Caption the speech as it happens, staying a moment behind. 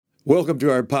Welcome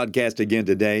to our podcast again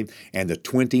today, and the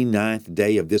 29th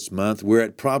day of this month. We're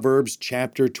at Proverbs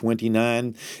chapter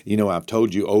 29. I've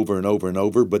told you over and over and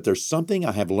over, but there's something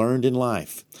I have learned in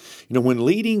life. When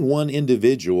leading one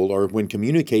individual or when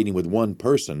communicating with one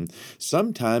person,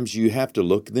 sometimes you have to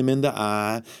look them in the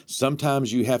eye.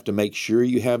 Sometimes you have to make sure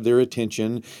you have their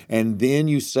attention, and then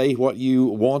you say what you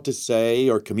want to say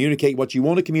or communicate what you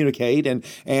want to communicate.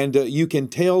 And you can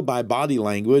tell by body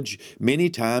language many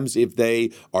times if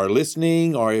they are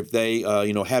listening or if they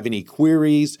have any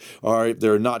queries or if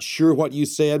they're not sure what you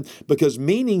said, because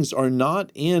meanings are not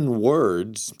in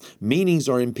words, meanings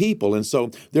are in people. And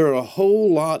so there are a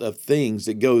whole lot of things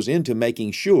that goes into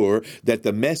making sure that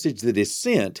the message that is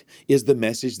sent is the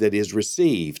message that is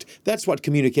received. That's what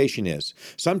communication is.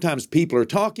 Sometimes people are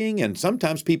talking and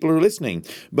sometimes people are listening,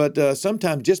 but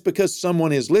sometimes just because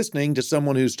someone is listening to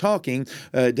someone who's talking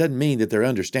doesn't mean that they're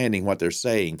understanding what they're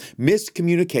saying.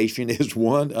 Miscommunication is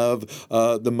one of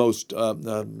the most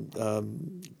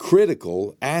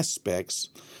critical aspects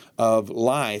of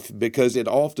life, because it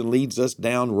often leads us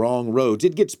down wrong roads.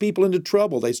 It gets people into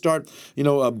trouble. They start,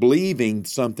 believing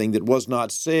something that was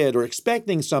not said, or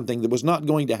expecting something that was not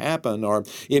going to happen, or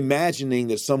imagining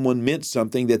that someone meant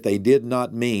something that they did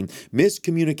not mean.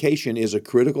 Miscommunication is a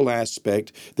critical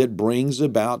aspect that brings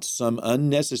about some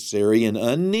unnecessary and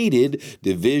unneeded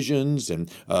divisions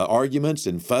and arguments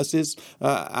and fusses.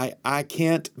 I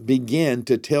can't begin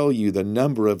to tell you the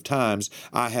number of times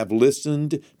I have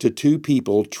listened to two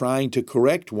people trying to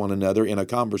correct one another in a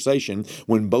conversation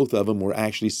when both of them were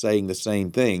actually saying the same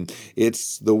thing.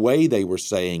 It's the way they were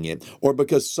saying it, or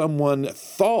because someone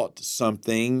thought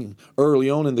something early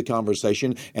on in the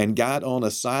conversation and got on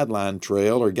a sideline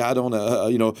trail or got on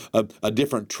a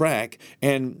different track,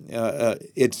 and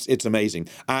it's amazing.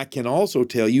 I can also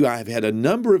tell you I've had a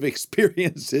number of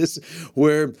experiences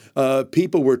where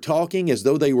people were talking as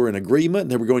though they were in agreement,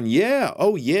 and they were going, yeah,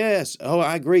 oh yes, oh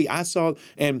I agree, I saw,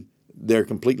 and they're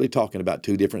completely talking about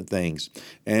two different things.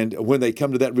 And when they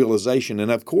come to that realization,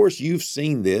 and of course you've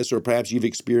seen this, or perhaps you've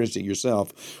experienced it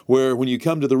yourself, where when you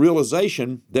come to the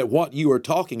realization that what you are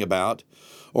talking about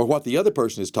or what the other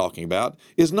person is talking about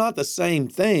is not the same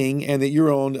thing, and that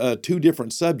you're on two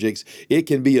different subjects, it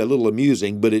can be a little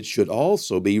amusing, but it should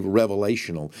also be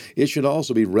revelational. It should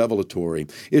also be revelatory.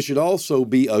 It should also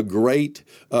be a great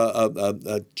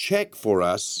a check for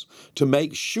us to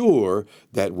make sure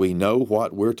that we know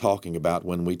what we're talking about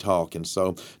when we talk. And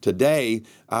so today,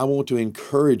 I want to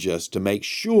encourage us to make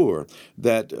sure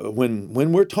that when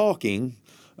we're talking,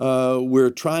 we're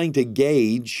trying to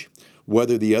gauge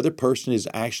whether the other person is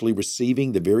actually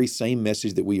receiving the very same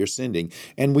message that we are sending.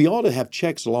 And we ought to have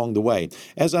checks along the way.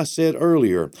 As I said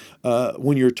earlier,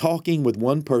 when you're talking with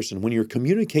one person, when you're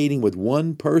communicating with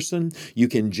one person, you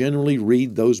can generally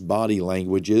read those body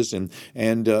languages and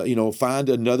find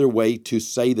another way to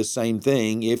say the same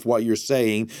thing if what you're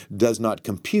saying does not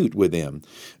compute with them.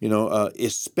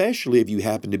 Especially if you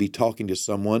happen to be talking to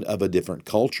someone of a different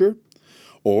culture,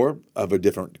 or of a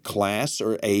different class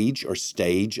or age or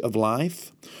stage of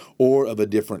life, or of a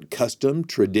different custom,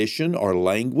 tradition, or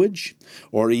language,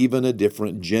 or even a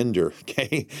different gender,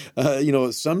 okay?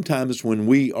 Sometimes when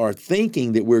we are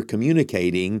thinking that we're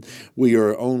communicating, we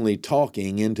are only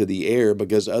talking into the air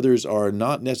because others are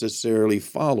not necessarily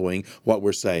following what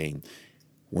we're saying.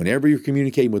 Whenever you're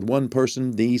communicating with one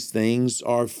person, these things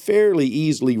are fairly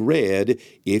easily read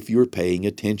if you're paying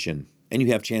attention and you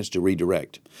have a chance to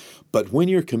redirect. But when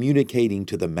you're communicating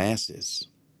to the masses,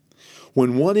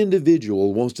 when one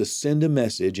individual wants to send a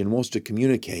message and wants to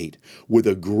communicate with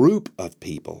a group of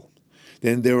people,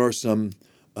 then there are some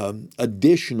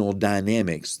additional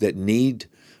dynamics that need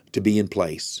to be in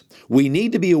place. We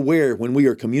need to be aware when we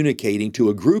are communicating to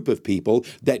a group of people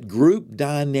that group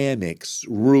dynamics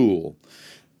rule.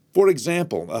 For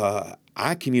example,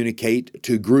 I communicate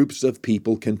to groups of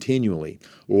people continually.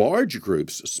 Large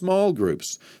groups, small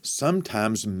groups,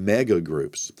 sometimes mega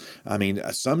groups.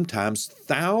 Sometimes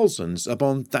thousands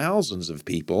upon thousands of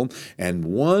people, and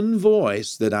one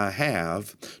voice that I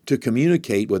have to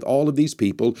communicate with all of these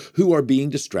people who are being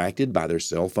distracted by their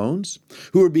cell phones,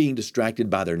 who are being distracted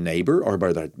by their neighbor or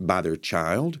by their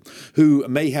child, who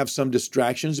may have some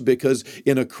distractions because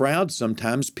in a crowd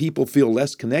sometimes people feel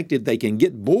less connected. They can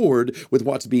get bored with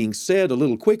what's being said a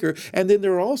little quicker. And then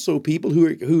there are also people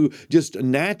who just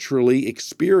naturally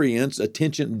experience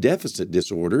attention deficit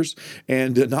disorders.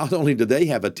 And not only do they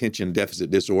have attention deficit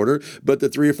disorder, but the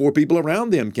 3 or 4 people around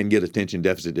them can get attention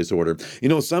deficit disorder.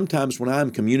 Sometimes when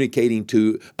I'm communicating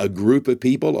to a group of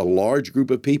people, a large group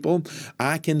of people,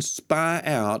 I can spy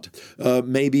out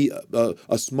maybe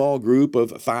a small group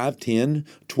of 5, 10,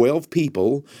 12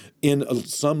 people in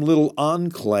some little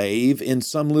enclave, in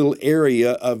some little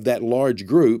area of that large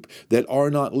group that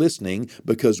are not listening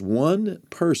because one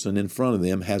person in front of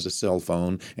them has a cell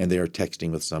phone and they are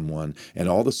texting with someone. And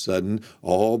all of a sudden,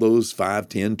 all those 5,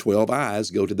 10, 12 eyes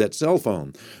go to that cell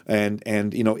phone. And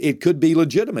it could be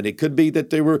legitimate. It could be that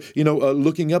they were,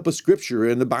 looking up a scripture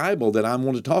in the Bible that I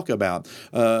want to talk about.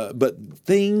 But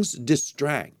things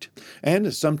distract.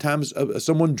 And sometimes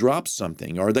someone drops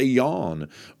something, or they yawn,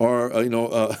 or,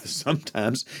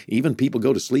 sometimes even people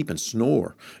go to sleep and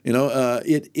snore.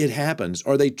 It happens,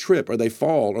 or they trip, or they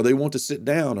fall, or they want to sit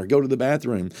down or go to the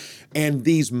bathroom. And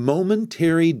these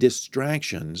momentary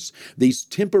distractions, these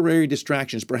temporary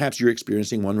distractions, perhaps you're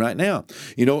experiencing one right now.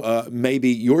 Maybe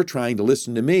you're trying to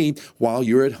listen to me while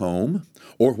you're at home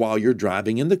or while you're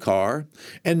driving in the car,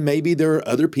 and maybe there are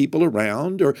other people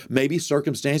around, or maybe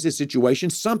circumstances,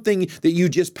 situations, something that you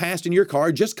just passed in your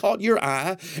car just caught your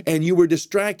eye, and you were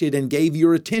distracted and gave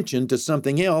your attention to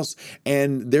something else,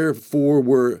 and therefore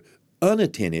were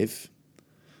unattentive,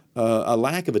 a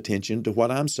lack of attention to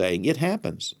what I'm saying. It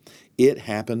happens. It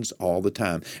happens all the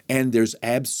time. And there's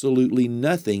absolutely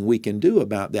nothing we can do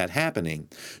about that happening.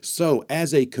 So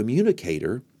as a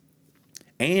communicator,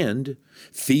 and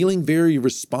feeling very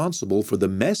responsible for the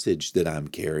message that I'm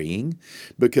carrying,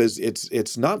 because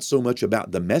it's not so much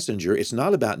about the messenger, it's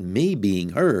not about me being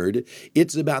heard,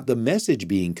 it's about the message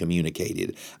being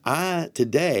communicated. I,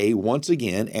 today, once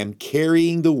again, am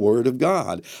carrying the Word of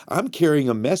God. I'm carrying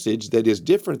a message that is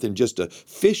different than just a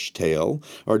fishtail,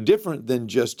 or different than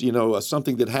just,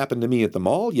 something that happened to me at the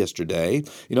mall yesterday.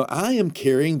 I am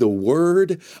carrying the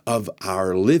Word of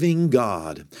our living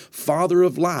God, Father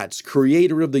of lights,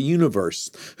 Creator of the universe,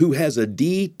 who has a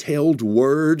detailed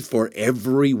word for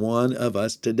every one of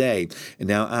us today. And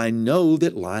now I know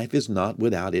that life is not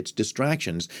without its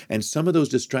distractions, and some of those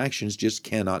distractions just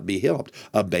cannot be helped.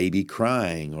 A baby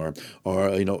crying, or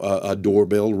a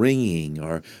doorbell ringing,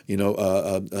 or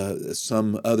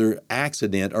some other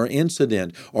accident or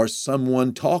incident, or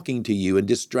someone talking to you and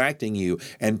distracting you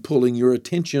and pulling your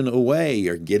attention away,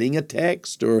 or getting a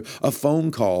text or a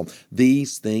phone call.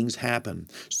 These things happen.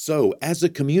 So as a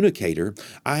communicator,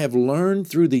 I have learned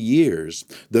through the years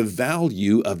the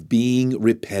value of being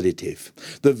repetitive,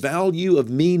 the value of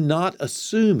me not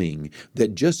assuming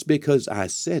that just because I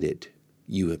said it,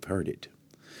 you have heard it.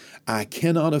 I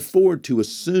cannot afford to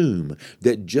assume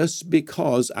that just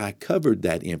because I covered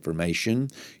that information,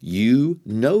 you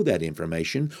know that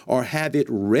information, or have it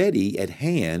ready at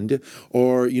hand,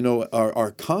 or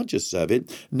are conscious of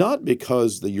it, not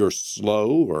because you're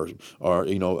slow or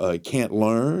can't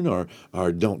learn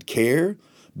or don't care,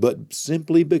 but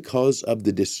simply because of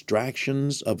the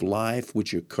distractions of life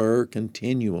which occur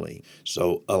continually.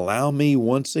 So allow me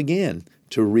once again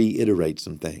to reiterate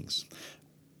some things.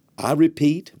 I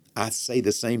repeat, I say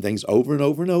the same things over and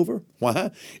over and over.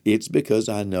 Why? It's because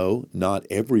I know not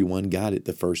everyone got it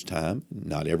the first time,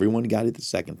 not everyone got it the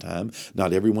second time,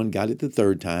 not everyone got it the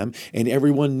third time, and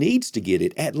everyone needs to get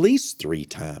it at least 3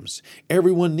 times.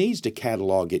 Everyone needs to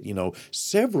catalog it,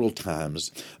 several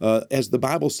times. As the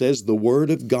Bible says, the Word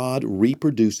of God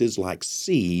reproduces like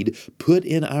seed put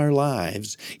in our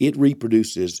lives. It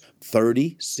reproduces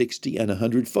 30, 60, and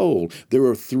 100-fold. There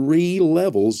are 3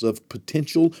 levels of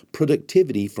potential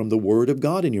productivity from the Word of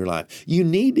God in your life. You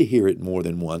need to hear it more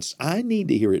than once. I need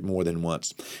to hear it more than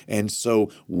once. And so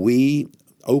we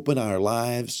open our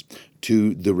lives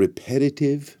to the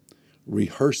repetitive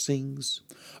rehearsings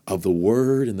of the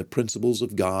Word and the principles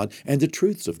of God and the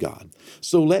truths of God.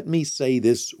 So let me say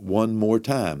this one more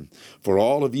time. For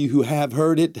all of you who have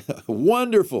heard it,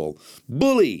 wonderful,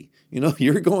 bully.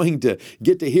 You're going to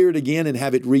get to hear it again and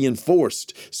have it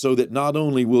reinforced, so that not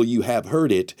only will you have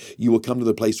heard it, you will come to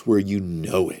the place where you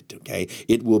know it, okay?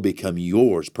 It will become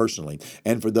yours personally.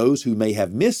 And for those who may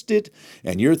have missed it,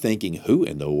 and you're thinking, who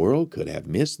in the world could have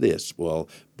missed this? Well,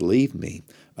 believe me,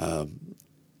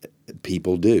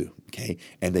 people do, okay?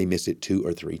 And they miss it 2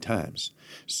 or 3 times.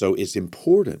 So it's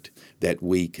important that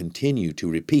we continue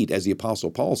to repeat. As the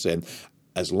Apostle Paul said,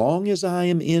 as long as I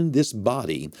am in this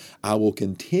body, I will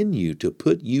continue to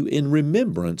put you in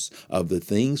remembrance of the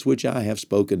things which I have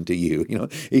spoken to you.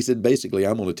 He said, basically,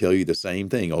 I'm going to tell you the same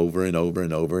thing over and over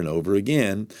and over and over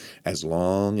again, as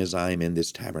long as I am in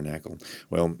this tabernacle.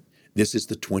 Well, This is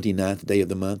the 29th day of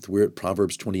the month. We're at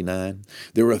Proverbs 29.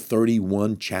 There are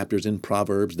 31 chapters in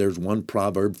Proverbs. There's one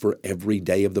proverb for every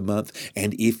day of the month.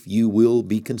 And if you will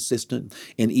be consistent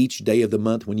in each day of the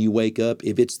month when you wake up,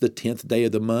 if it's the 10th day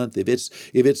of the month, if it's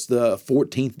the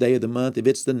 14th day of the month, if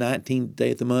it's the 19th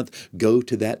day of the month, go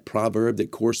to that proverb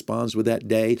that corresponds with that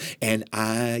day, and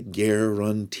I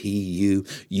guarantee you,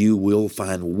 you will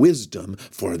find wisdom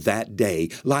for that day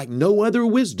like no other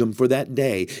wisdom for that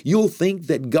day. You'll think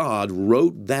that God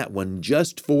wrote that one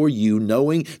just for you,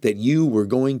 knowing that you were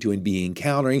going to be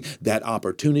encountering that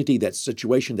opportunity, that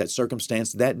situation, that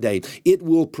circumstance that day. It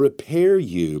will prepare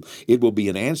you. It will be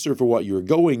an answer for what you're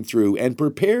going through and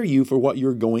prepare you for what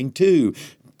you're going to.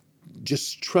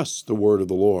 Just trust the word of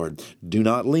the Lord. Do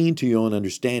not lean to your own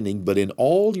understanding, but in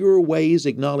all your ways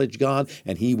acknowledge God,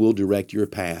 and He will direct your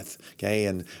path. Okay,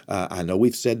 and I know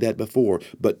we've said that before,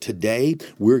 but today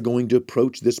we're going to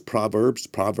approach this Proverbs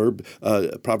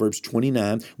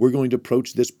 29. We're going to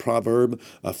approach this proverb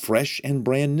fresh and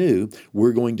brand new.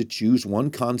 We're going to choose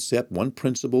one concept, one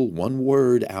principle, one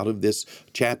word out of this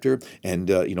chapter.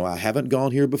 And I haven't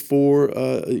gone here before,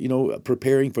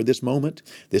 preparing for this moment.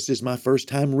 This is my first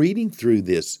time reading through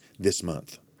this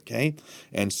month, okay?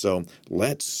 And so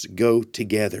let's go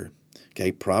together,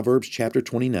 okay? Proverbs chapter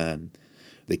 29,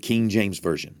 the King James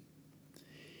Version.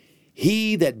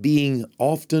 He that being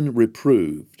often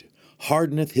reproved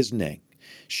hardeneth his neck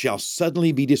shall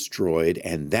suddenly be destroyed,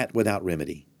 and that without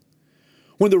remedy.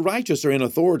 When the righteous are in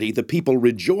authority, the people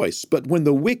rejoice, but when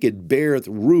the wicked beareth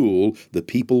rule, the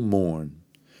people mourn.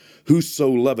 Whoso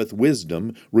loveth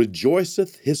wisdom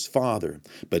rejoiceth his father,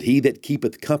 but he that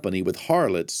keepeth company with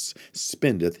harlots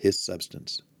spendeth his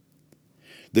substance.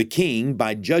 The king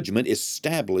by judgment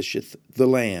establisheth the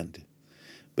land,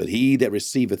 but he that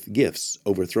receiveth gifts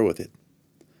overthroweth it.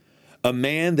 A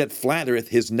man that flattereth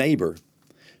his neighbor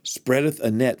spreadeth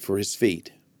a net for his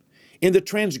feet. In the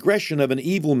transgression of an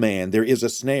evil man there is a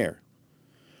snare,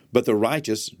 but the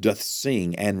righteous doth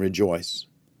sing and rejoice.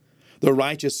 The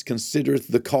righteous considereth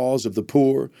the cause of the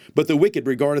poor, but the wicked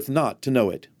regardeth not to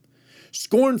know it.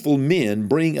 Scornful men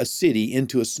bring a city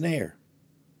into a snare,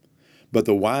 but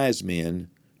the wise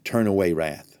men turn away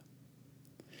wrath.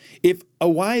 If a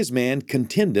wise man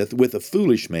contendeth with a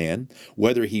foolish man,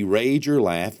 whether he rage or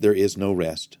laugh, there is no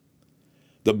rest.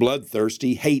 The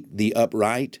bloodthirsty hate the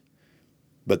upright,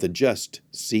 but the just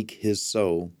seek his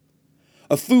soul.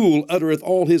 A fool uttereth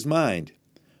all his mind,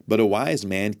 but a wise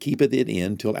man keepeth it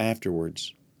in till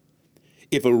afterwards.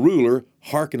 If a ruler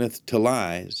hearkeneth to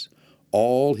lies,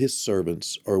 all his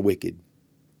servants are wicked.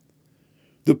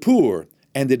 The poor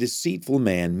and the deceitful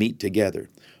man meet together.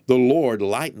 The Lord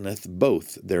lighteneth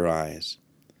both their eyes.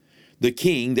 The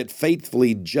king that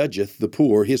faithfully judgeth the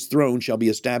poor, his throne shall be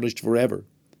established forever.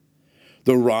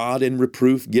 The rod and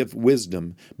reproof give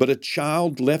wisdom, but a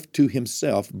child left to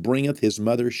himself bringeth his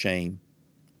mother shame.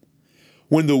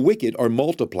 When the wicked are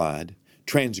multiplied,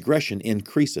 transgression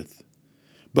increaseth,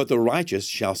 but the righteous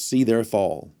shall see their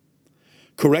fall.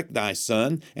 Correct thy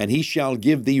son, and he shall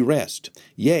give thee rest.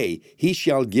 Yea, he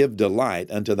shall give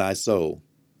delight unto thy soul.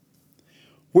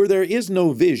 Where there is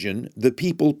no vision, the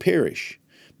people perish,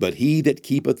 but he that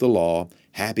keepeth the law,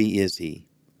 happy is he.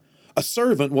 A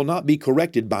servant will not be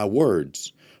corrected by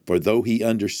words, for though he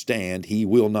understand, he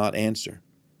will not answer.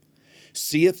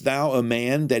 Seest thou a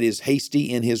man that is hasty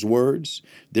in his words?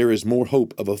 There is more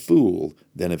hope of a fool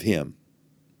than of him.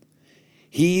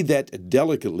 He that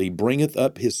delicately bringeth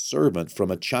up his servant from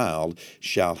a child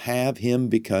shall have him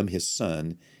become his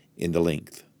son in the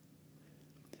length.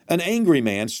 An angry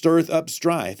man stirreth up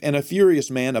strife, and a furious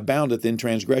man aboundeth in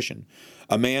transgression.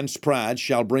 A man's pride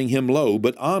shall bring him low,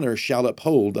 but honor shall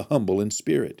uphold the humble in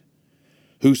spirit.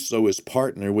 Whoso is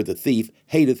partner with a thief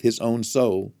hateth his own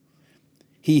soul.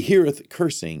 He heareth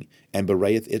cursing, and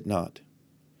bewrayeth it not.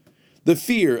 The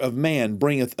fear of man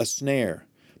bringeth a snare,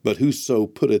 but whoso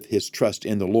putteth his trust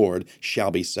in the Lord shall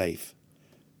be safe.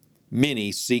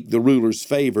 Many seek the ruler's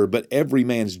favor, but every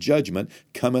man's judgment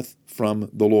cometh from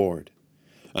the Lord.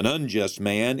 An unjust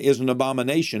man is an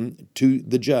abomination to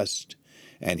the just,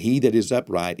 and he that is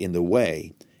upright in the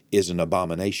way is an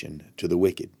abomination to the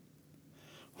wicked.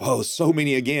 Oh, so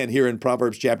many again here in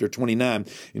Proverbs chapter 29.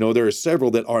 There are several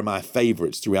that are my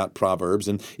favorites throughout Proverbs,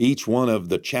 and each one of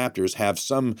the chapters have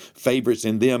some favorites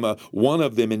in them. One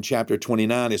of them in chapter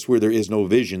 29 is where there is no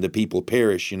vision, the people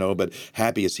perish, but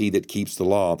happy is he that keeps the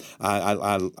law. I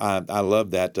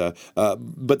love that.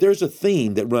 But there's a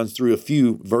theme that runs through a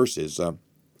few verses.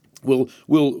 We'll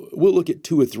look at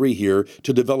two or three here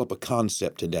to develop a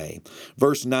concept today.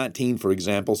 Verse 19, for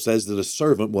example, says that a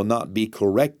servant will not be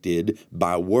corrected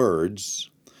by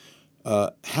words,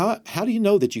 How do you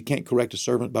know that you can't correct a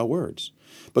servant by words?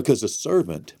 Because a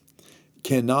servant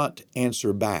cannot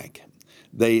answer back.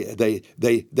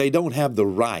 They don't have the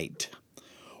right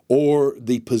or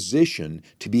the position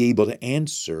to be able to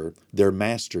answer their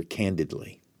master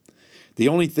candidly. The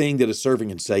only thing that a servant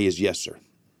can say is, yes, sir.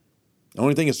 The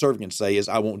only thing a servant can say is,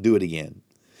 I won't do it again.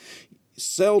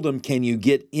 Seldom can you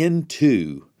get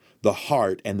into the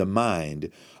heart and the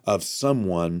mind of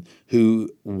someone who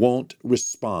won't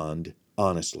respond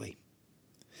honestly.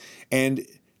 And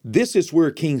this is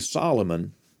where King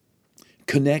Solomon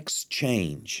connects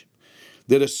change.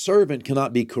 That a servant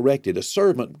cannot be corrected. A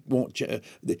servant won't.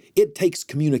 It takes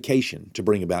communication to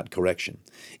bring about correction.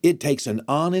 It takes an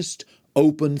honest,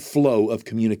 open flow of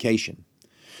communication.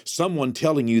 Someone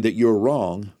telling you that you're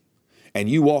wrong and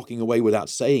you walking away without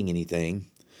saying anything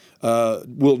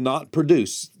will not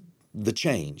produce the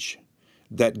change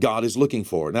that God is looking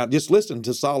for. Now, just listen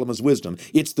to Solomon's wisdom.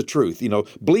 It's the truth.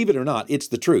 Believe it or not, it's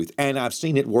the truth. And I've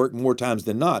seen it work more times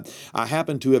than not. I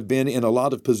happen to have been in a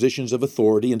lot of positions of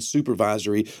authority and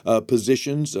supervisory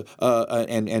positions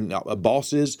and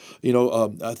bosses,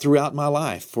 throughout my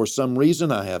life. For some reason,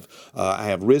 I have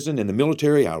risen in the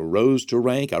military. I rose to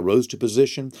rank. I rose to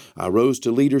position. I rose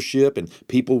to leadership, and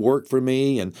people work for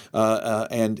me. And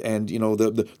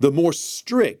the more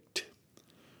strict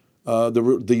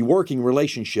the working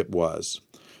relationship was,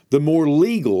 the more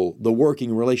legal the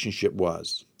working relationship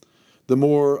was, the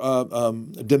more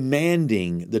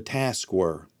demanding the tasks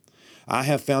were. I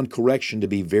have found correction to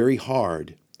be very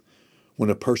hard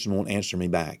when a person won't answer me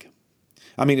back.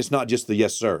 I mean, it's not just the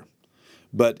yes, sir,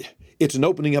 but it's an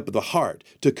opening up of the heart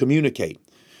to communicate.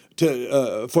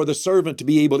 For the servant to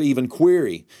be able to even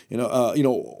query,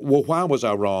 well, why was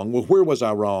I wrong? Well, where was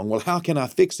I wrong? Well, how can I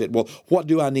fix it? Well, what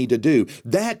do I need to do?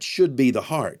 That should be the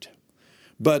heart.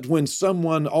 But when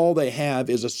someone, all they have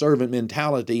is a servant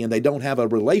mentality and they don't have a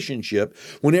relationship,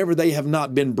 whenever they have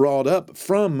not been brought up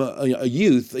from a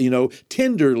youth,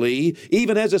 tenderly,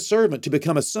 even as a servant to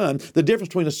become a son, the difference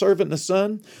between a servant and a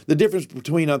son, the difference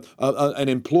between an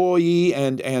employee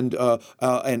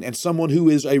and someone who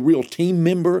is a real team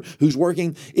member who's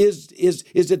working is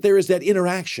that there is that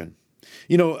interaction.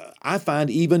 I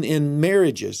find even in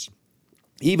marriages,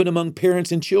 even among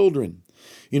parents and children,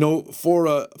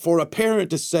 for a parent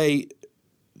to say,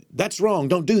 that's wrong,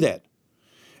 don't do that,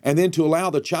 and then to allow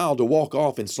the child to walk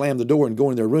off and slam the door and go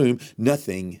in their room,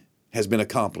 nothing has been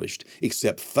accomplished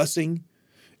except fussing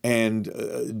and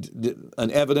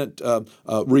an evident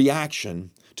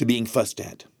reaction to being fussed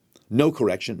at. No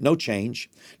correction, no change,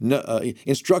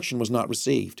 instruction was not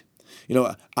received.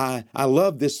 I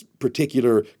love this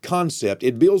particular concept.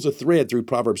 It builds a thread through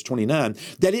Proverbs 29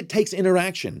 that it takes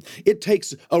interaction. It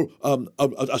takes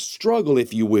a struggle,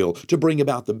 if you will, to bring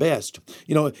about the best.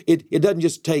 It doesn't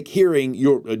just take hearing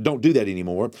don't do that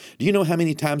anymore. Do you know how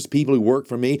many times people who work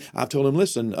for me, I've told them,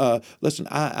 listen,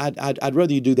 I'd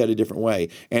rather you do that a different way.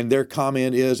 And their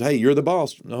comment is, hey, you're the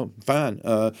boss. No, fine.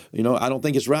 I don't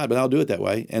think it's right, but I'll do it that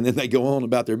way. And then they go on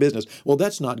about their business. Well,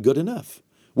 that's not good enough.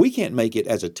 We can't make it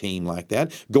as a team like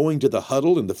that, going to the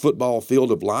huddle in the football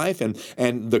field of life and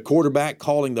the quarterback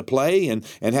calling the play and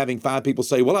having five people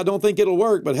say, well, I don't think it'll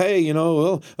work, but hey,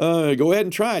 go ahead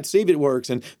and try it, see if it works.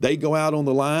 And they go out on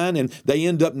the line and they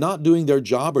end up not doing their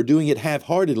job or doing it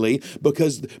half-heartedly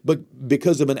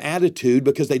because of an attitude,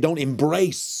 because they don't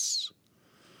embrace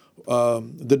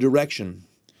the direction,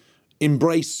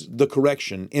 embrace the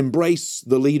correction, embrace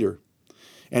the leader.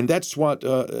 And that's what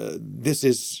this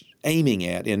is aiming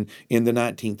at in the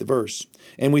 19th verse.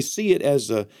 And we see it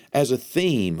as a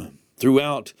theme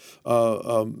throughout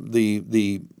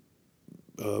the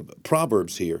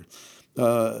Proverbs here.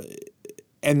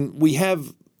 And we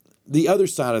have the other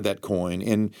side of that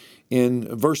coin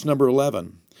in verse number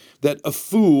 11, that a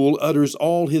fool utters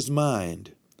all his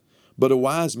mind, but a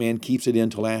wise man keeps it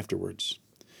in till afterwards.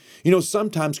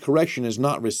 Sometimes correction is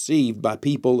not received by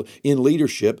people in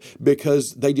leadership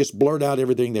because they just blurt out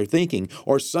everything they're thinking.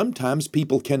 Or sometimes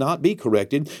people cannot be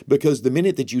corrected because the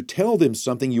minute that you tell them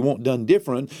something you want done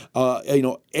different,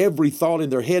 every thought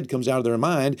in their head comes out of their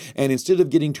mind. And instead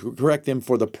of getting to correct them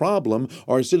for the problem,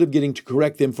 or instead of getting to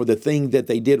correct them for the thing that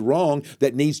they did wrong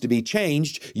that needs to be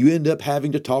changed, you end up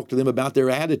having to talk to them about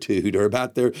their attitude or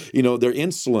about their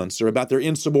insolence or about their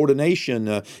insubordination.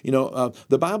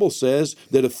 The Bible says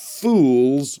that a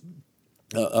fool's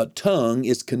tongue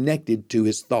is connected to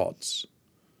his thoughts.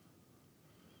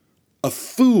 A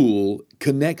fool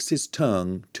connects his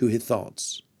tongue to his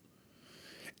thoughts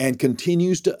and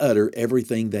continues to utter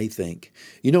everything they think.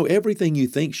 Everything you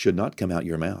think should not come out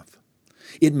your mouth.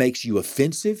 It makes you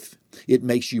offensive. It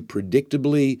makes you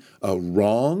predictably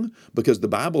wrong, because the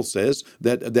Bible says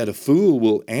that a fool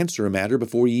will answer a matter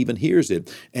before he even hears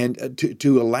it. And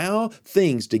to allow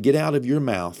things to get out of your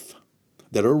mouth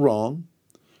that are wrong,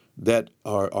 that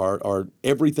are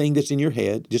everything that's in your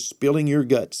head, just spilling your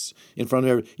guts in front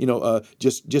of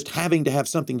just having to have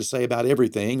something to say about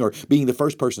everything, or being the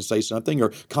first person to say something,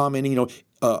 or commenting.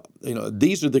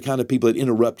 These are the kind of people that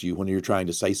interrupt you when you're trying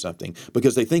to say something,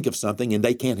 because they think of something and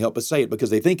they can't help but say it because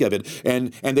they think of it,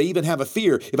 and they even have a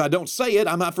fear: if I don't say it,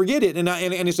 I might forget it, and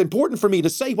it's important for me to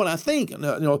say what I think. And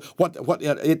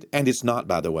it's not,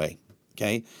 by the way.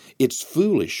 Okay, it's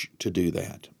foolish to do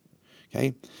that.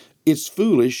 Okay. It's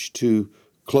foolish to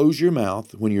close your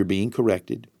mouth when you're being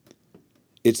corrected.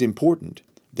 It's important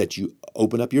that you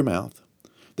open up your mouth.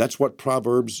 That's what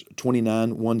Proverbs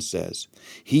 29:1 says.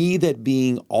 He that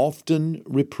being often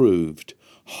reproved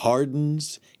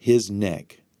hardens his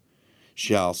neck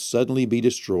shall suddenly be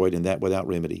destroyed, and that without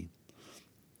remedy.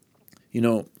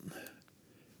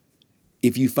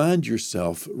 If you find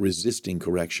yourself resisting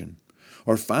correction,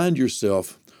 or find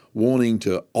yourself wanting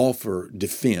to offer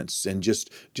defense and just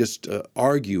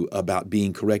argue about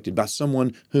being corrected by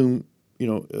someone whom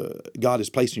God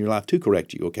has placed in your life to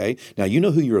correct you, okay? Now, you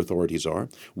know who your authorities are.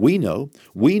 We know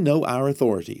our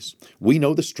authorities. We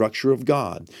know the structure of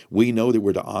God. We know that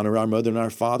we're to honor our mother and our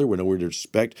father. We know we're to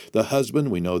respect the husband.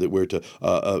 We know that we're to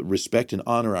respect and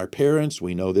honor our parents.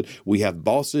 We know that we have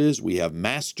bosses, we have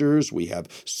masters, we have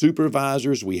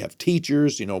supervisors, we have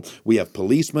teachers, we have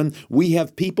policemen. We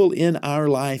have people in our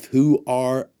life who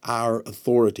are our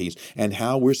authorities, and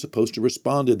how we're supposed to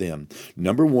respond to them.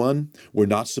 Number one, we're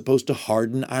not supposed to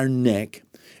harden our neck.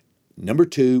 Number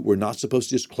two, we're not supposed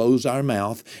to just close our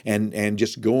mouth and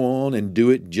just go on and do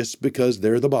it just because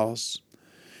they're the boss.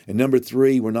 And number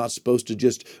three, we're not supposed to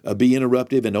just be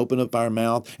interruptive and open up our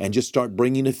mouth and just start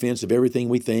bringing offense of everything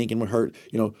we think and we're hurt.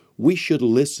 We should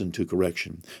listen to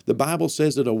correction. The Bible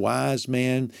says that a wise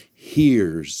man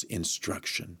hears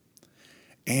instruction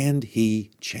and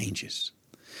he changes.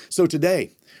 So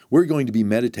today, we're going to be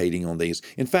meditating on these.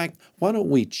 In fact, why don't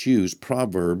we choose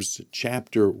Proverbs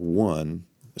 29,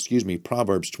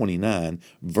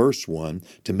 verse 1,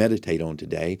 to meditate on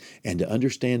today and to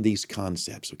understand these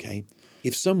concepts, okay?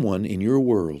 If someone in your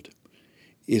world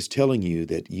is telling you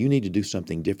that you need to do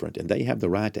something different and they have the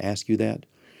right to ask you that,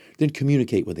 then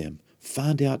communicate with them.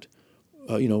 Find out,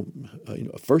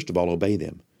 first of all, obey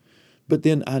them. But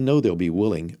then I know they'll be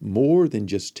willing, more than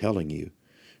just telling you.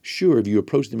 Sure, if you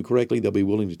approach them correctly, they'll be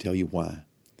willing to tell you why.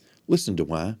 Listen to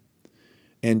why.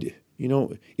 And,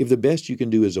 if the best you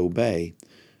can do is obey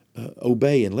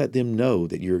and let them know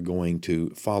that you're going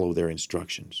to follow their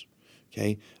instructions.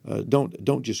 Okay?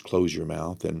 Don't just close your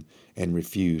mouth and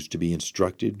refuse to be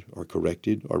instructed or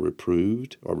corrected or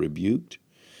reproved or rebuked.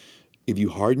 If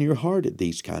you harden your heart at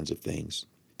these kinds of things,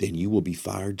 then you will be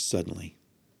fired suddenly.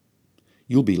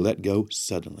 You'll be let go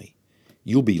suddenly.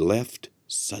 You'll be left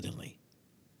suddenly.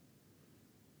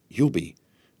 You'll be,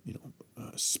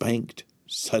 spanked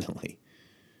suddenly.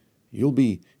 You'll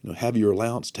be, have your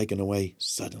allowance taken away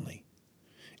suddenly.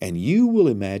 And you will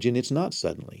imagine it's not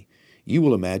suddenly. You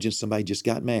will imagine somebody just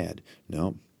got mad.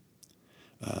 No.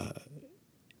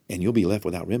 And you'll be left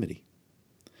without remedy.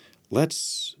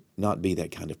 Let's not be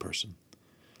that kind of person.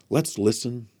 Let's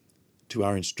listen to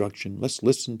our instruction. Let's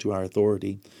listen to our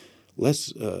authority.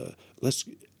 Let's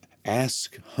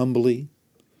ask humbly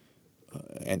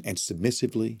and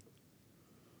submissively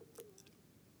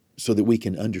so that we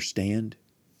can understand.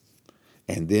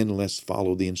 And then let's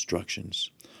follow the instructions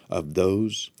of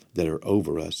those that are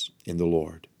over us in the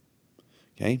Lord.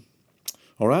 Okay?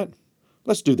 All right?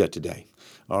 Let's do that today.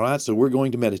 All right? So we're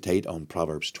going to meditate on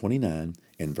Proverbs 29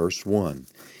 and verse 1.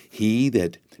 He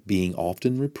that, being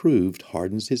often reproved,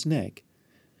 hardens his neck,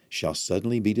 shall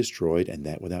suddenly be destroyed, and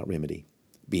that without remedy.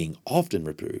 Being often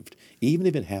reproved, even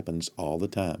if it happens all the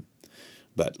time.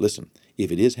 But listen,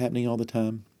 if it is happening all the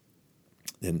time,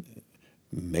 then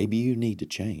maybe you need to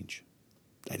change.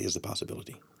 That is a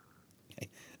possibility. Okay?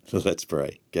 So let's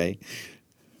pray, okay?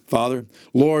 Father,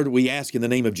 Lord, we ask in the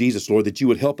name of Jesus, Lord, that you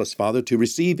would help us, Father, to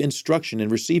receive instruction and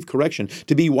receive correction,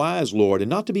 to be wise, Lord, and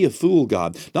not to be a fool,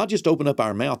 God, not just open up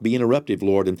our mouth, be interruptive,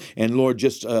 Lord, and Lord,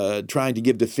 just trying to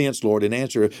give defense, Lord, and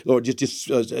answer, Lord,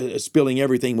 just spilling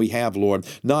everything we have, Lord.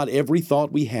 Not every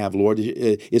thought we have, Lord,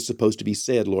 is supposed to be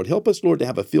said, Lord. Help us, Lord, to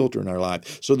have a filter in our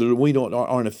life so that we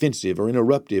aren't offensive or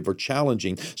interruptive or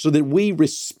challenging, so that we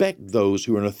respect those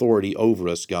who are in authority over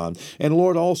us, God. And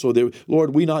Lord, also, that,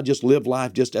 Lord, we not just live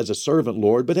life just as a servant,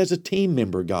 Lord, but as a team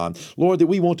member, God. Lord, that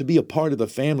we want to be a part of the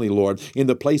family, Lord, in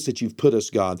the place that you've put us,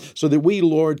 God, so that we,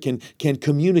 Lord, can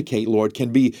communicate, Lord,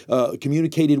 can be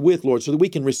communicated with, Lord, so that we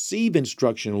can receive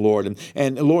instruction, Lord,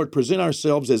 and Lord, present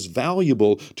ourselves as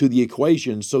valuable to the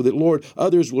equation so that, Lord,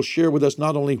 others will share with us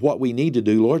not only what we need to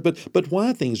do, Lord, but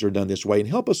why things are done this way. And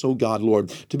help us, oh God, Lord,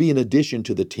 to be an addition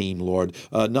to the team, Lord,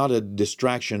 not a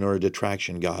distraction or a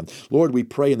detraction, God. Lord, we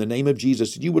pray in the name of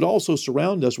Jesus that you would also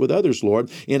surround us with others, Lord,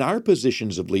 in our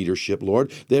positions of leadership,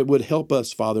 Lord, that would help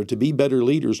us, Father, to be better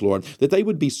leaders, Lord, that they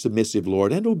would be submissive,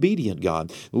 Lord, and obedient,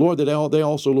 God. Lord, that they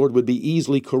also, Lord, would be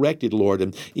easily corrected, Lord,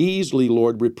 and easily,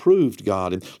 Lord, reproved,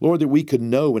 God. And Lord, that we could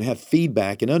know and have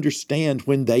feedback and understand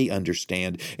when they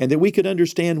understand, and that we could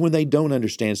understand when they don't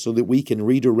understand so that we can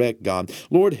redirect, God.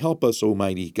 Lord, help us,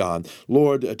 Almighty God,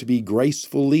 Lord, to be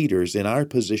graceful leaders in our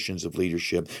positions of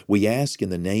leadership. We ask in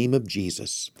the name of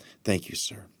Jesus. Thank you,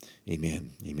 sir.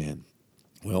 Amen. Amen.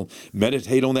 Well,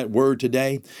 meditate on that word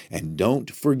today, and don't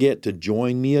forget to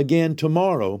join me again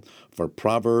tomorrow for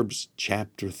Proverbs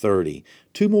chapter 30.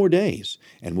 2 more days,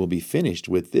 and we'll be finished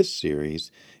with this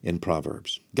series in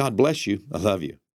Proverbs. God bless you. I love you.